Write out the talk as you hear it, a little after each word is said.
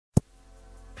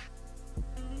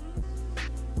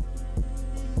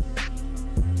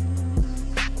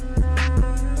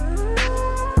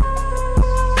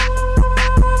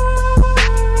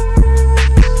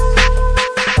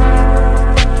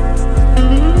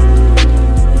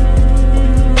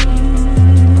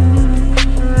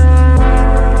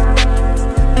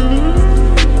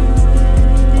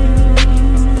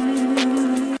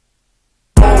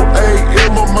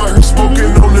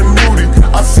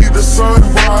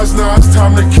wise, now it's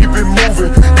time to keep it moving.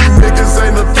 You niggas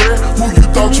ain't a threat, who you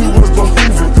thought you was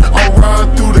behooving? I'm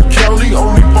riding through the county,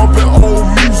 only bumping old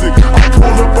music. I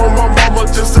pulled up on my mama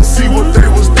just to see what they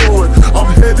was doing. I'm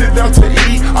headed out to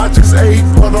eat, I just ate,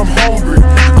 but I'm hungry.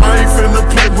 I ain't finna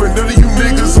play with none of you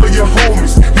niggas or your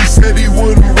homies. He said he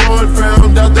wouldn't run,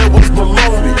 found out that was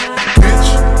baloney. Bitch.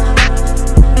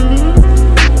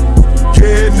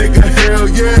 Yeah, nigga, hell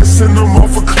yeah, send them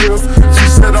off a cliff. She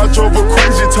said I drove her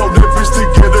crazy, told that bitch to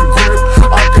get a grip.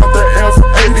 I got the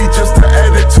F80 just to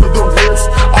add it to the whips.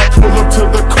 I pull up to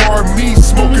the car, me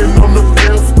smoking on the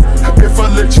fifth. If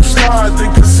I let you slide, then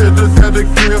consider that a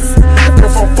gift.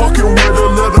 If I'm fucking with her,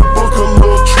 let her book a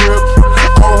little trip.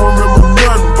 I don't remember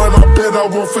nothing, but I bet I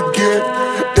won't forget.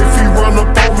 If he run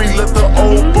up on me, let the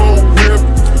old boat rip.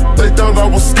 They thought I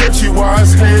was sketchy, why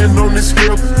his hand on his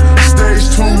hip. Stage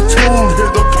 2 tune,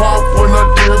 hit the pop when I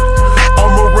dip.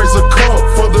 I'ma raise a cup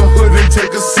for the hood and take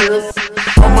a sip.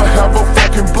 I'ma have a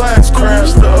fucking blast,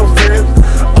 crash the event.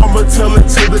 I'ma tell it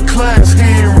to the class, he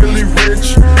ain't really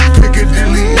rich.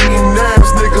 Piccadilly eating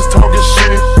ass, niggas talking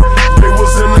shit. They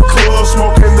was in the club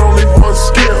smoking only one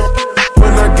skip.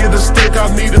 When I get a stick,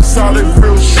 I need a solid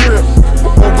real shrimp.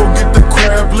 Or go get the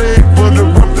crab leg, butter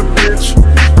up the bitch.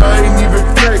 I ain't even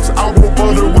flex, I won't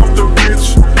butter up the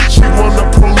bitch. She wanna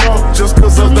pull up just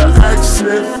cause of the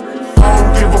accent. I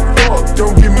don't give a fuck,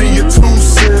 don't give me your 2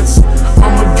 cents.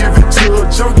 I'ma give it to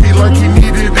a junkie like he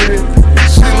needed it.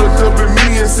 She looked up at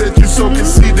me and said, you so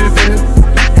conceited in.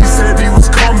 He said he was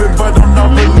coming, but I'm not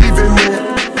believing it.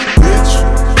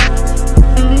 Bitch.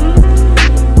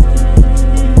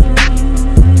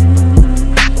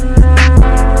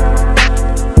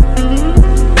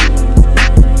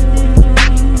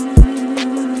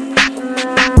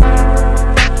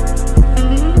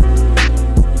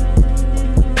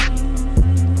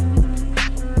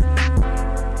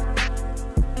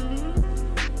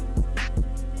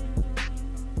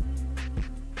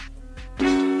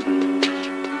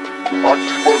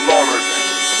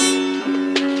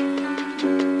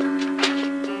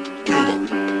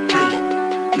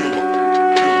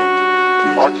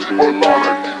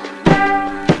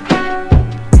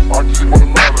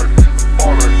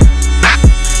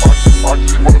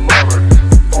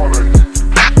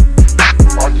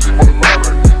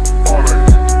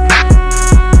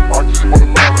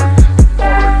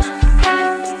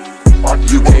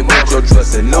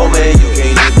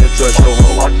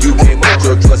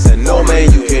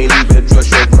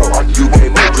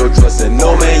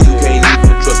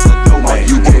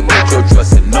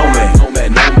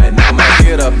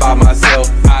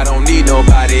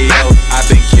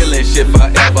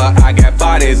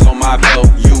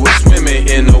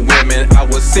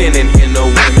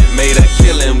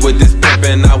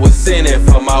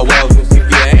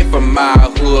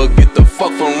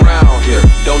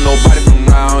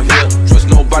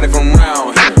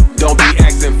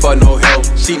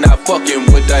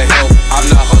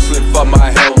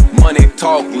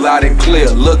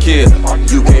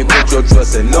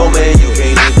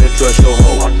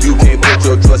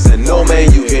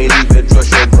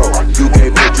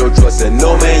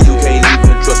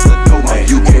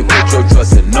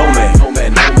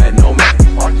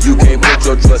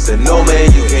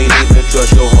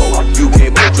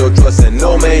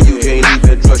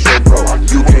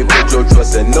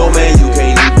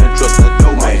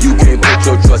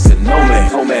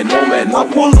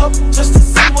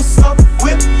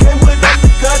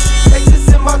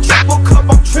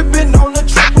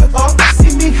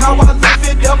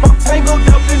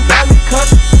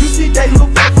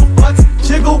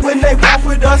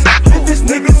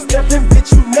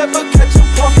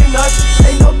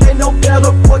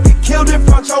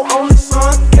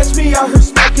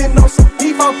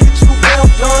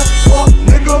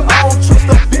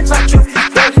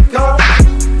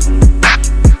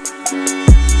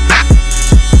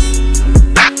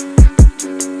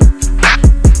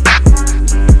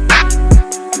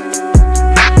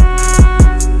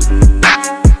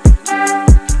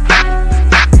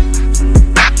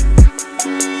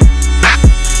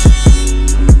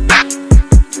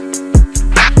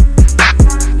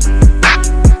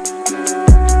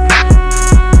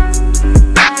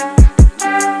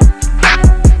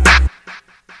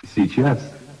 Сейчас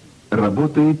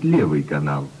работает левый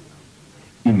канал,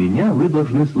 и меня вы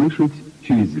должны слышать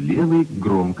через левый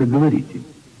громкоговоритель.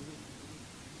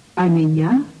 А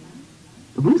меня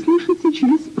вы слышите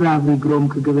через правый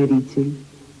громкоговоритель.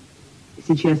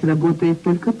 Сейчас работает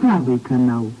только правый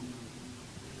канал.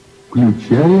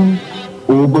 Включаем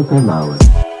оба канала.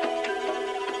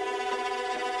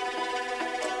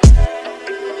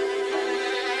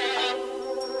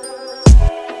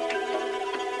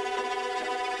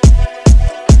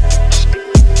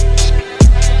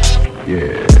 Yeah.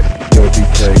 Yo,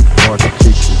 DK, want to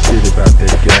kick some shit about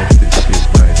that gangster shit,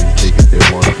 man. These niggas that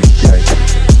want to be gangster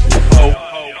shit. Oh.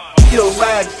 Yo,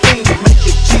 ride clean, make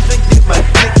it cheese and get my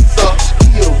dick sucked.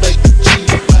 Yo, make it cheese,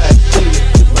 ride clean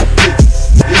and get my dick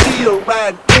sucked. Yo,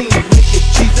 ride clean, make it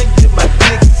cheese and get my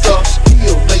dick sucked.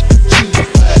 Yo, make it cheese,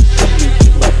 ride clean and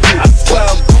get my dick sucked. I swear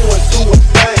I'm going through a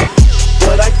thing,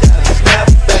 but I gotta snap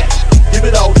back. Give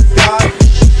it all to God,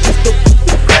 just to put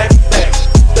the back back.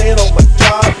 Staying on my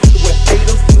job, with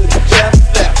haters, put a jab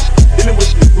snap. Dealing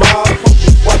with this mob,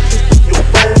 fucking watch this to your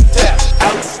phone tap.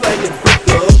 Out slanging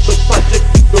brickers, the project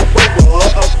is the roller.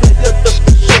 I'll play the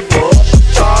shower,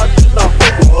 charge and I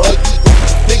horror.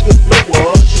 Niggas know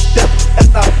us, you step and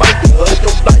I fight her.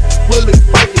 Your life will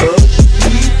expire, you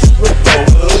need to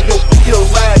retire. Yo,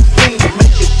 ride clean,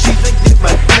 make it cheese and get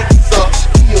my dick sucked.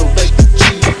 Yo, make it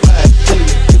cheese, ride clean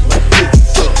and get my dick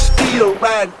sucked. Yo,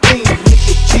 ride clean, make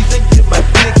it cheese and get my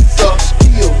dick sucked.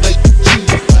 Yo, make it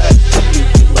cheese, ride clean and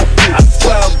get my dick sucked. I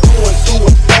swear I'm going through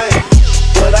a thing,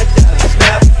 but I gotta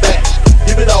snap back.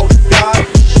 Give it all to God,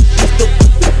 just to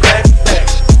put the back back.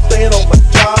 Staying on my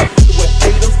job, with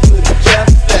haters, put a jab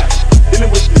snap.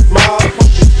 Dealing with this mob,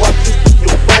 fucking watch this to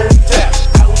your phone tap.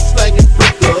 Out slanging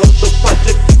brickers, the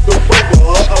project is the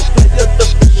roller. I'll play the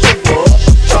shower,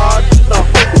 charge and I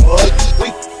horror. You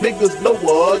weak niggas know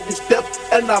us, you step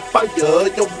and I fire.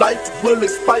 Your life will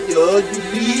expire, you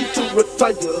need to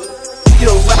retire.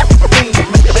 Yo, rap clean,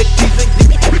 make these and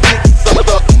get your dick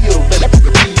sucked. Yo, make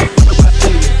these, rap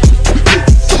clean, dick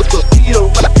sucked. Yo,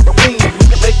 rap clean,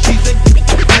 make these and get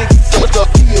your dick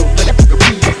sucked. Yo, make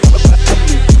these, rap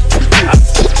clean, I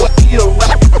swear. Yo,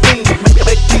 rap clean,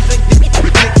 make these and get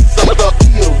your dick sucked.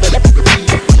 Yo, make these,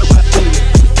 rap clean,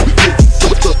 dick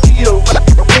sucked. Yo, rap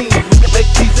clean, make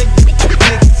these and get your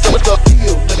dick sucked.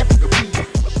 Yo, make these.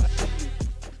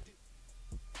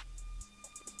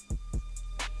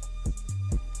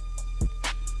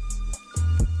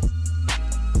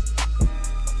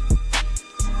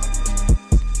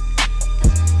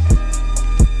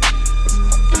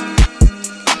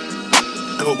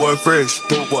 Dope boy fresh,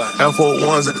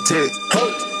 F41s at the tech.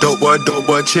 Dope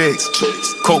boy checks.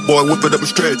 Coke boy whip it up and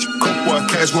stretch. Coke boy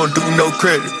cash won't do no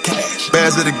credit.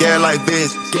 Bags of the gas like veg.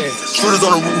 Shooters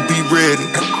on the roof be ready.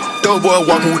 Dope boy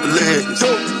walking with the legs.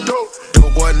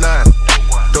 Dope boy 9.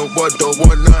 Dope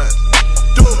boy 9.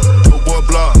 Dope boy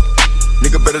block.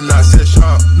 Nigga better not set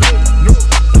sharp.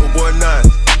 Dope boy 9.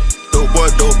 Dope boy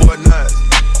 9.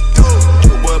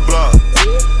 Dope boy block.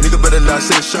 Nigga better not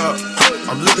set sharp.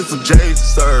 I'm looking for J's to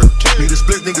serve. Need a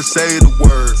split nigga say the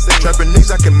word. Trapping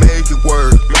niggas I can make it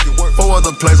work. 4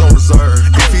 other plays on reserve.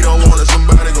 If he don't want it,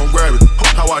 somebody gon' grab it.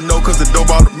 How I know? Cause the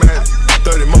dope automatic.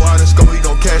 30 more out in scope, he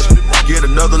gon' cash it. Get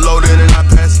another load in and I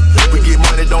pass it. We get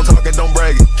money, don't talk and don't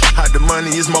brag it. Hide the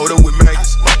money, it's motor with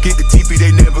maggots. Get the TP,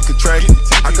 they never contract it.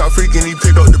 I got freaking, he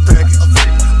picked up the package.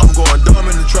 I'm going dumb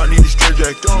in the truck, need a straight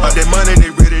jacket. Out that money, they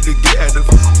ready to get at them.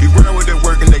 He ran with their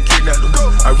work and they kidnapped them.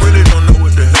 I really don't know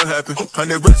what the hell happened.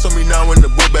 100 racks on me now in the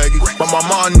book baggie. But my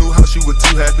mom knew how she was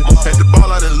too happy. Had the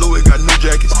ball out in Louis, got new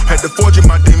jackets. Had the fortune,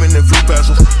 my demon and flew past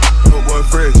them. Dope boy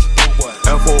fresh,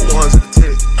 F41s at the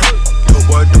tech.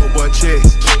 Dope boy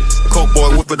checks. Coke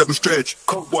boy whip it up and stretch.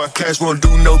 Coke boy cash won't do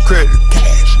no credit.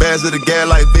 Bags of the gas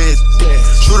like veg.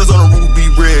 Shooters on the roof be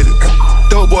ready.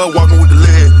 Dope boy walking with the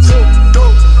legs.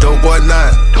 Dope boy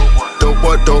 9. Dope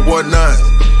boy 9.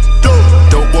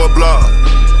 Dope boy block.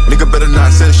 Nigga better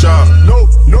not set sharp. No.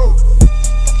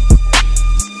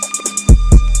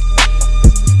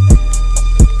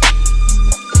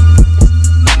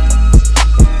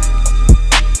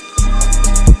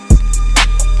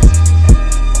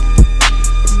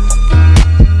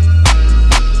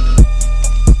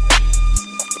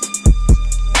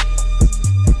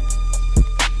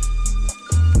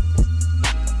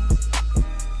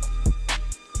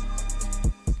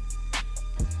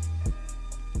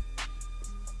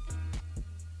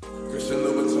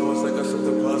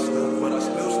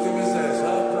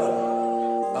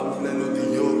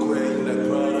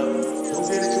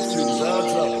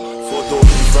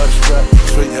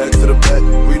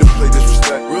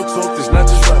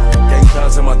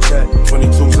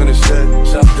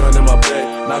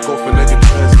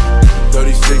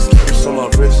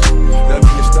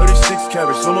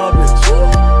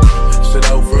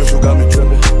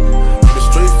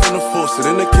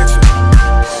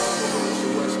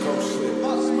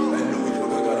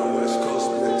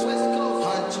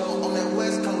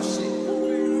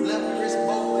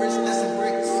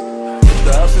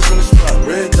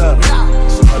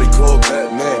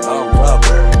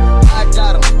 I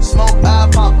got 'em, smoke, I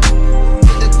pop 'em.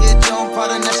 Put the bitch on,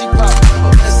 product,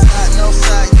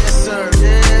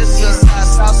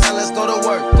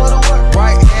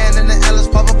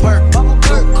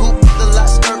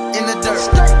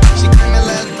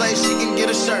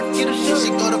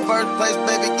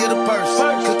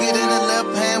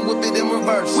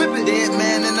 first. Dead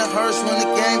man in the hearse when the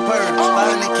gang purge.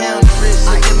 Spotting the county wrist,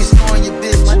 I get me scoring your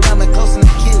bitch. My diamond close in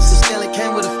the kiss, the Stanley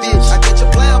came with a fish. I get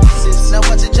your player assist, now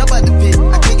watch it jump out the pit.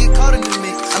 I can't get caught in the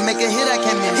mix, I make a hit I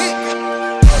can't miss.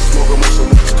 I smoke on some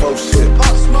West Coast shit.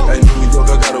 Hey, New York,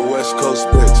 I got a West Coast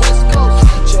bitch.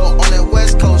 Joe on that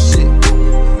West Coast shit.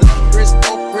 Wrist,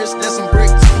 oak wrist, that's some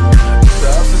bricks. The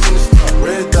house is in the store,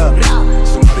 red dot.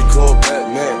 Somebody call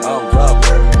Batman, I'm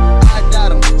Robert. I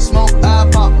got him, smoke, I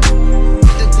pop him.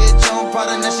 Put the bitch on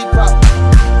Prada, now she pop.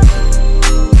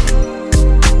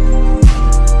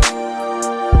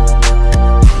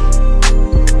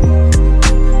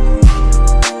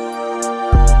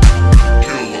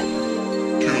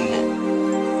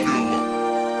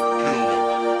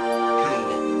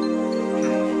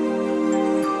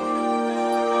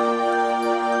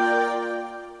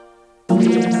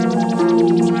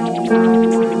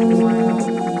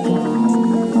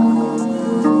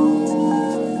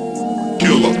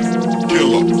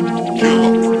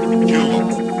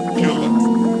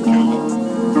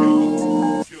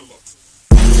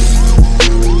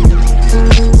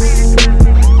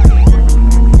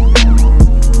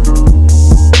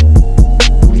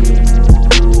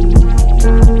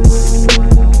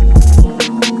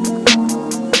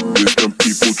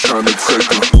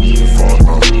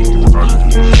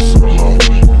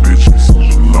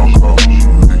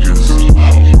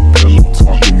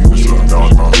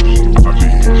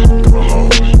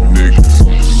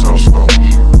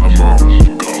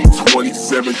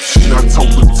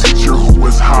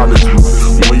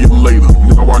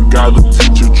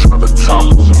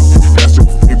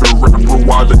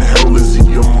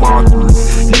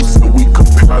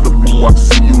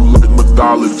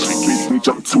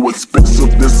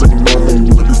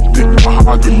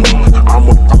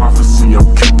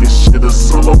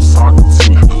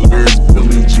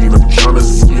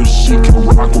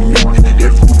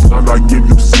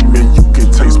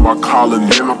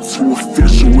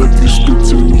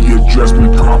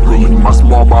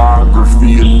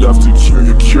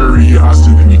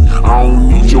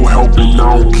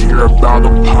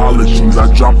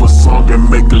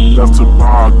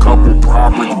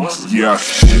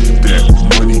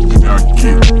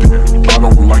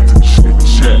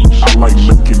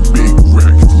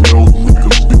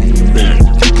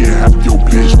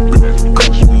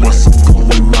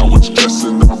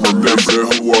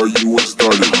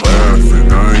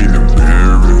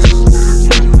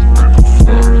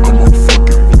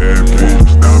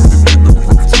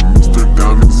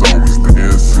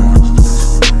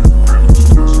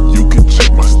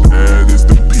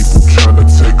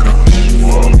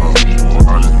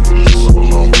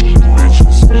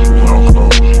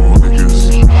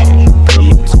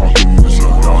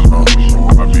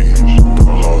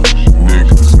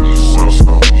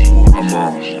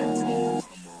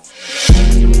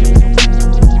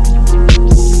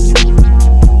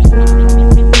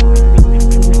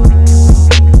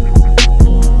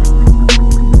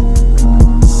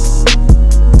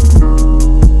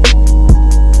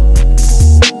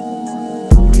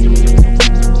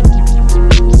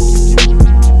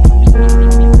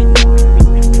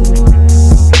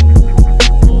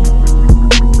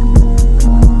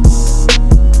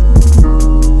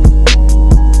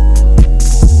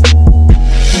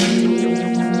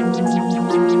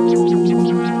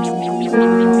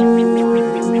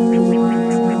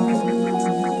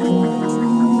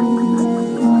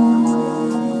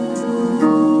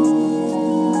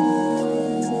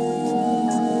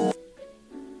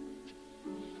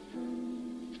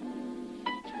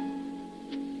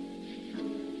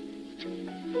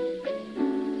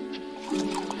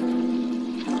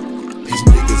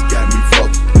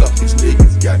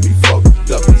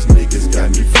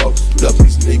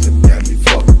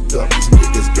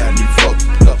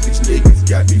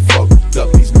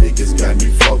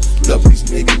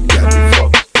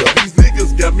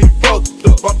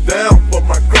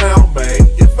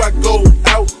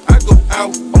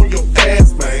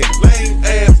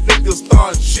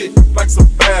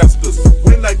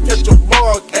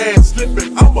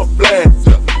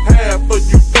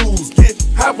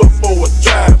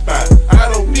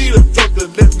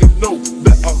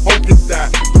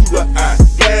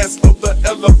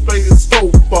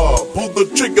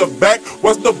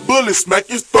 Smack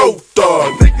his throat,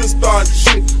 dog. Nigga start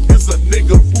shit is a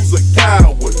nigga who's a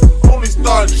coward. Only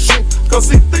start shit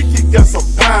cause he think he got some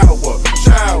power.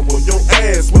 Shower your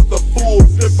ass with a full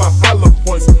flip of hollow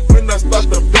points. When I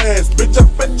start to blast, bitch, I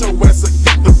bet your ass will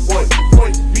get the point.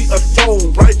 Point me a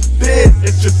tone right there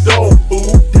at your dome,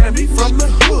 fool. Damn, he from the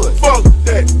hood. Fuck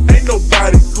that, ain't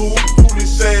nobody cool.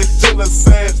 Foolish ass, jealous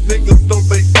ass niggas know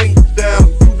they ain't down.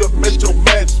 You the metro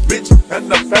man.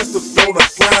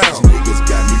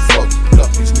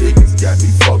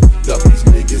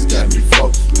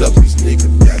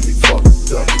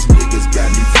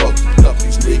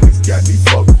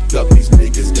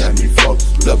 got me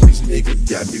fucked up. These niggas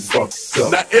got me fucked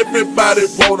up. Now everybody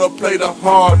wanna play the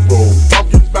hard role,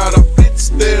 talking about a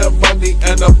bitch, their money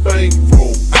and a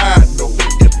bankroll. I know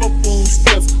if a fool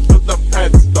steps to the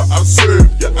pastor, I'll serve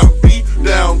ya. I'll be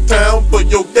downtown for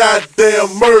your goddamn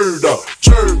murder.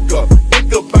 Churga,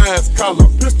 nigga by his collar,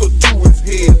 pistol to his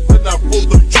head. When I pull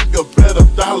the trigger, better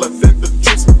dollar than the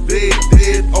chicks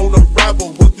dead on arrival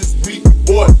with this beat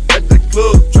boy at the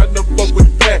club, tryna fuck with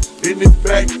Pat in his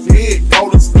back head.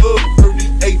 Call a slug,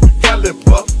 38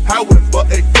 caliber. However,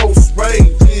 a close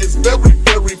range is very,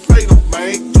 very fatal,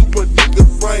 man. To a nigga's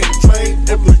brain, train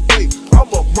every day. I'm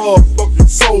a motherfucking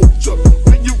soldier.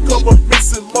 When you come a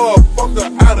missing motherfucker,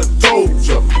 I done told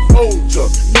ya,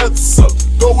 nuts up,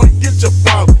 go and get your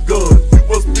pop gun. You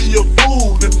must be a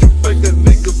fool if you think a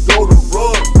nigga's gonna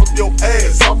run from your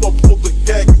ass. I'ma pull the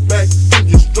gag back to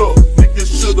your struck. Niggas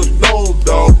should've known,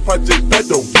 dawg. Project that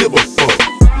don't give a fuck.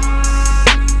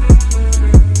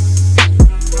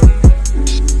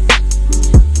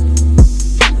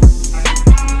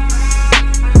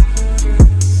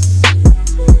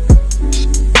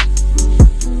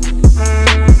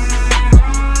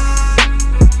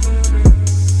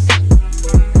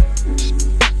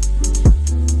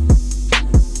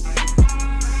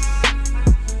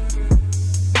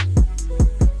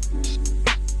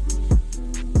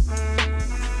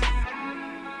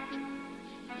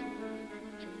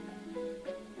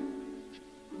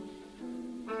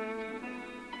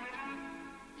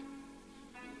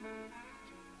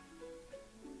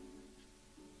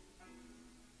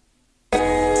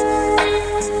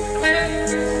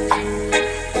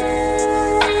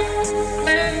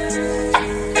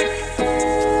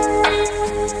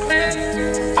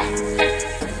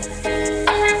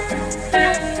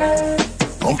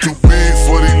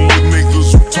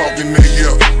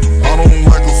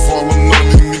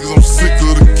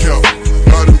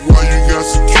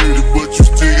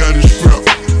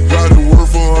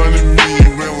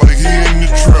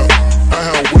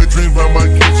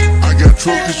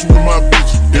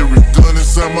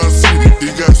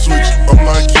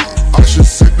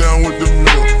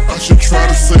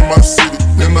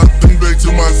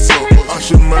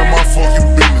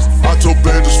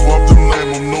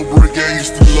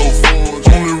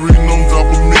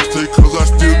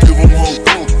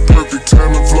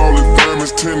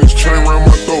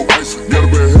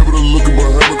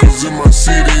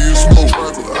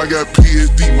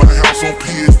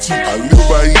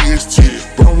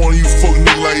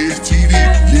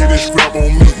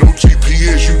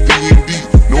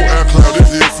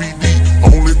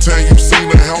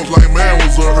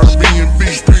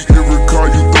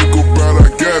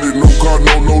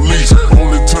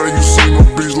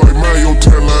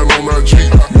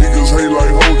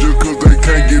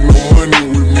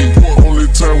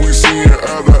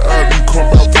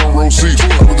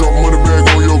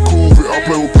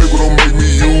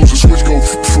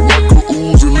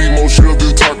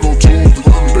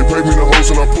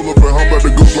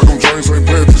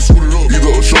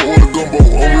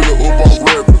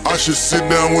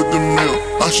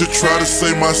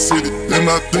 My city, then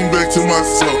I think back to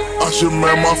myself. I should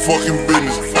mind my fucking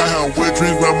business. I have wet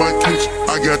dreams by my kitchen.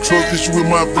 I got trust issue with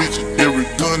my bitch. Every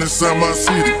gun inside my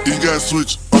city, it got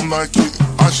switched. I'm not kidding.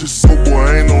 I should so boy,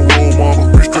 I ain't no role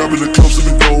model. Bitch strapping the cups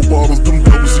and the gold bottles. Them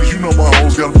double C's, you know my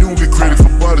hoes got them. You don't get credit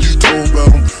for bodies, you told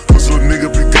about them. Hustle a nigga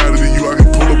big guy to you, I can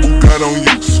pull a Bugatti on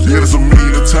you. Yeah, that's $1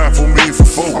 million a time for me for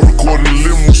four. I recorded the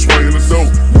limo, swinging the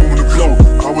dope, moving the flow.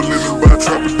 I was living by a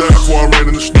trap or die before I ran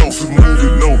in the snow. For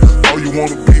moving, no. All you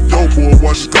wanna be dope, boy,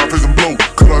 watch the Scarface and blow.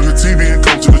 Cut off your TV and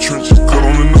come to the trenches. Cut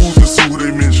on the news and see what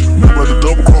they mention. We about to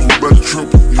double cross, we about to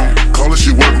triple. Yeah, call this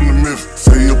shit welcome to Memphis.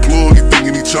 Say he a plug, he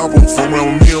thinking he chopper. Fuck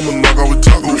around with me, I'ma knock off with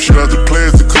taco. Shit out the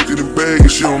plastic, cook it in bag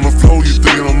and shit on the floor. You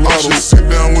thinking I'm lotto? I should sit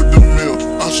down with the mill.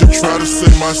 I should try to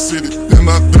save my city. Then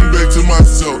I think back to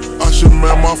myself. I should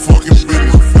mind my fucking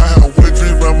business. I have wet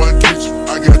dreams by my kitchen.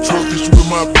 I got trust issue with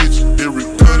my bitch. Every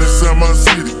gun inside my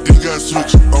city, it got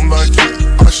switched. I'm not kidding.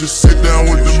 I should sit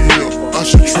down with the mill. I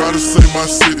should try to save my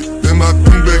city. Then I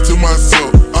think back to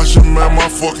myself. I should mind my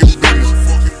fucking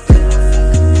business.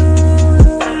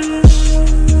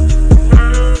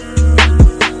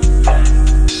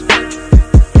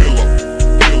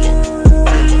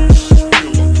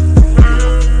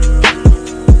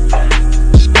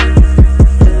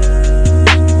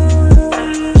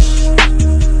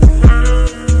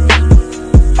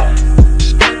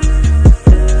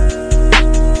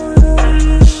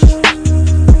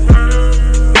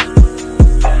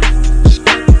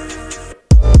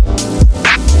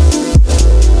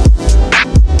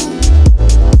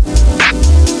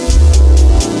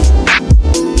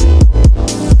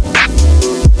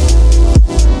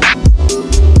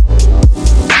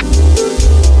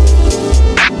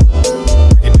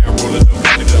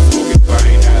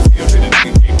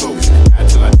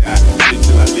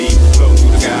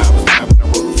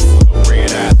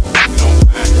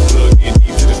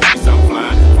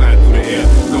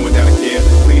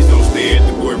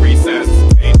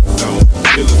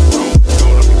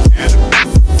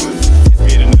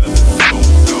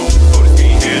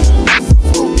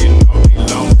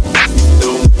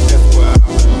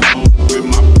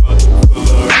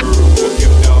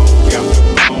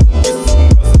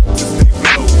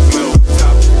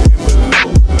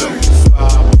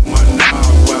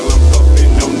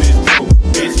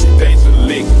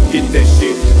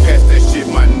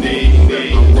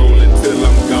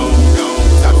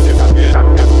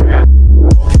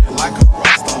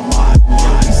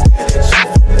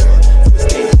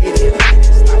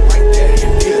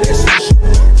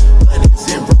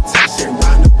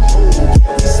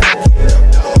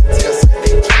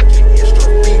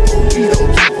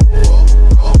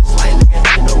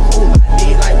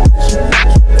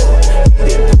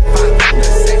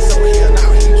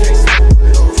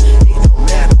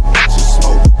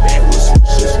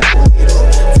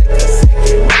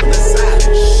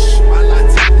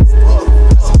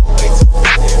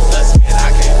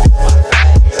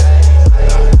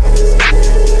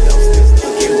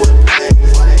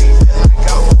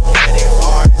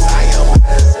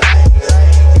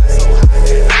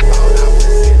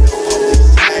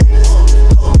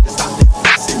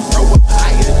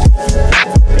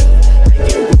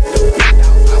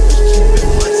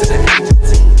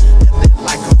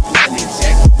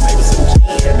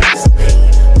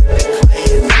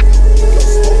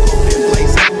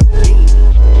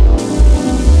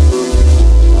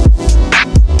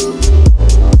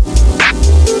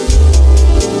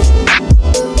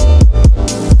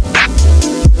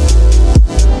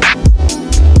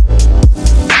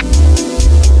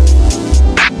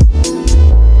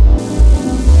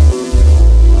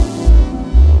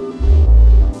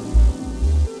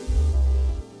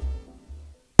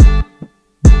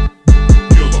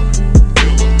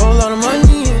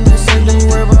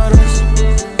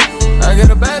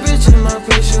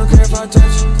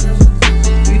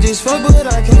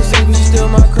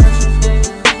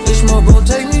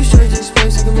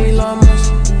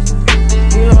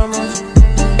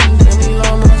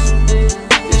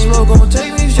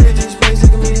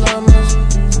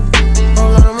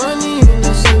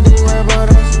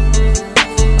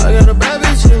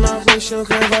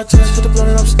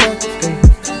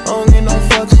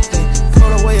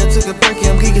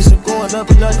 pulled up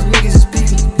and all the niggas is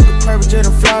peeking. Private jet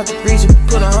and fly out the region.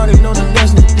 Put 100 on the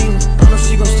dash and the demon. I know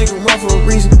she gon' stick around for a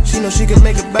reason. She know she can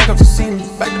make it back up to see me.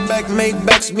 Back to back, make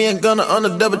backs, me and Gunna on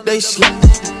a double day slip.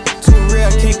 Too real,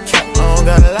 I can't cap. I don't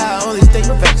gotta lie, I only state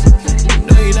facts. You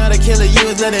know you're not a killer, you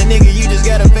is not a nigga, you just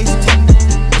gotta face it.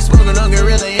 Smoking on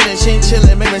gorilla in a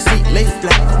chinchilla, make my seat lay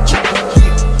flat.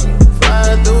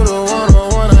 Flying through the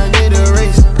one-on-one, I did a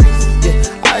race.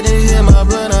 Yeah, I just hit my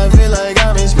blunt, I feel like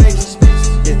I'm in space.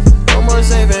 Yeah, no more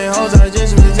saving hoes, I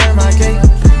just return my cake.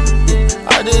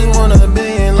 Yeah, I just want $1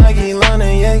 billion like Elon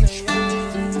and Ye.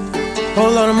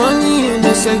 Whole lot of money in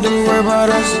this safe, don't worry about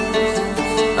us.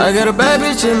 I got a bad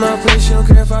bitch in my place, she don't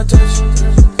care if I touch.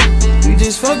 We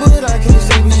just fuck, but I can't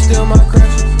stay, but she still my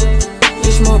crush.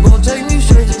 This smoke gon' take me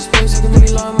straight to space, like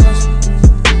a Elon Musk.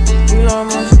 Elon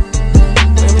Musk,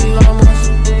 like Elon Musk.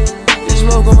 This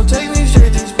smoke gon' take me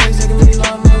straight to space, like a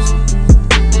Elon Musk.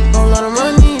 Whole lot of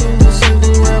money in this shit,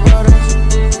 don't worry about us.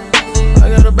 I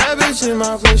got a bad bitch in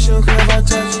my place, she don't care if I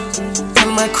touch. Come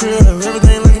to my crib,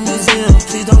 everything like a museum,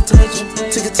 please don't touch.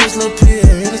 Take a taste, little pill,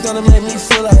 and it's gonna make me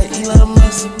feel like Elon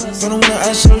Musk. Gonna when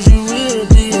I showed you real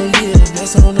deal, yeah,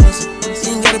 that's on us.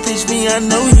 You ain't gotta pitch me, I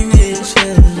know you rich,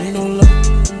 yeah, ain't no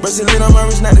love. Bracelet on my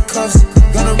wrist, not the cuffs.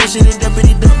 Got a rich in the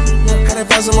deputy dump. Had to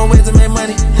find some more ways to make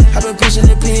money. I been pushing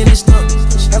the P and it stuck.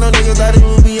 I know niggas thought it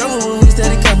would be over when we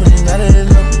steady coming and not enough.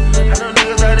 I know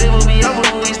niggas thought it would be over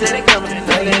when we steady coming and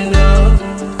not enough.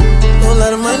 Whole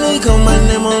lot of money, call my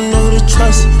name, I don't know who to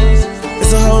trust.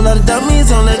 There's a whole lot of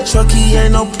dummies on that truck, he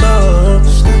ain't no plug.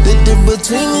 The difference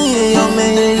between me and your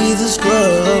man, he's a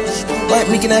scrub. White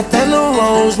making that phantom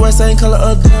rolls, white same color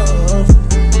of dove.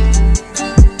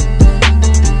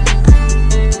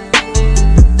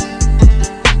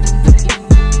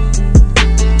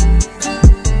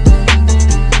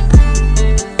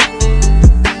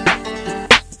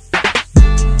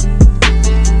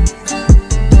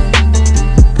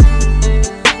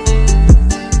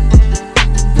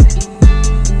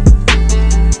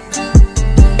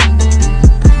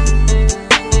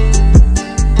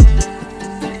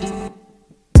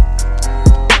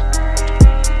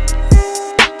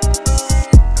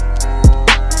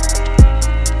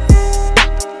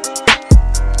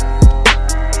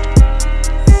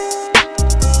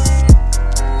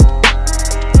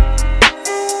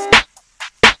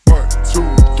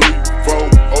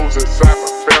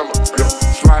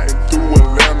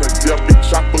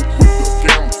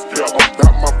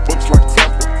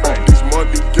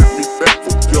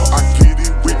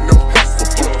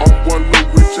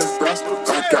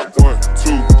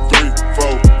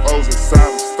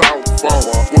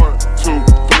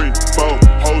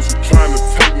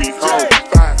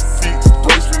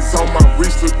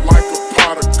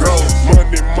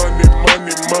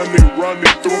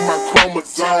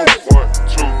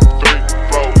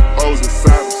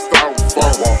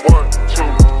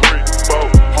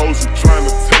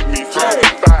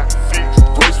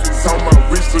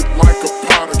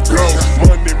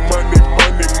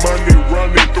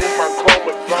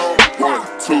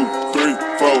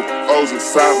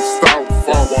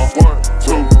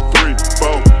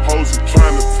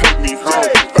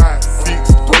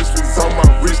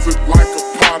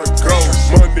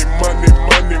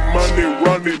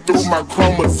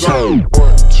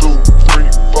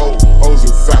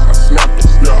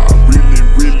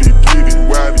 Get it,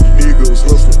 why these niggas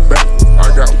hustling backwards.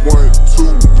 I got 1, 2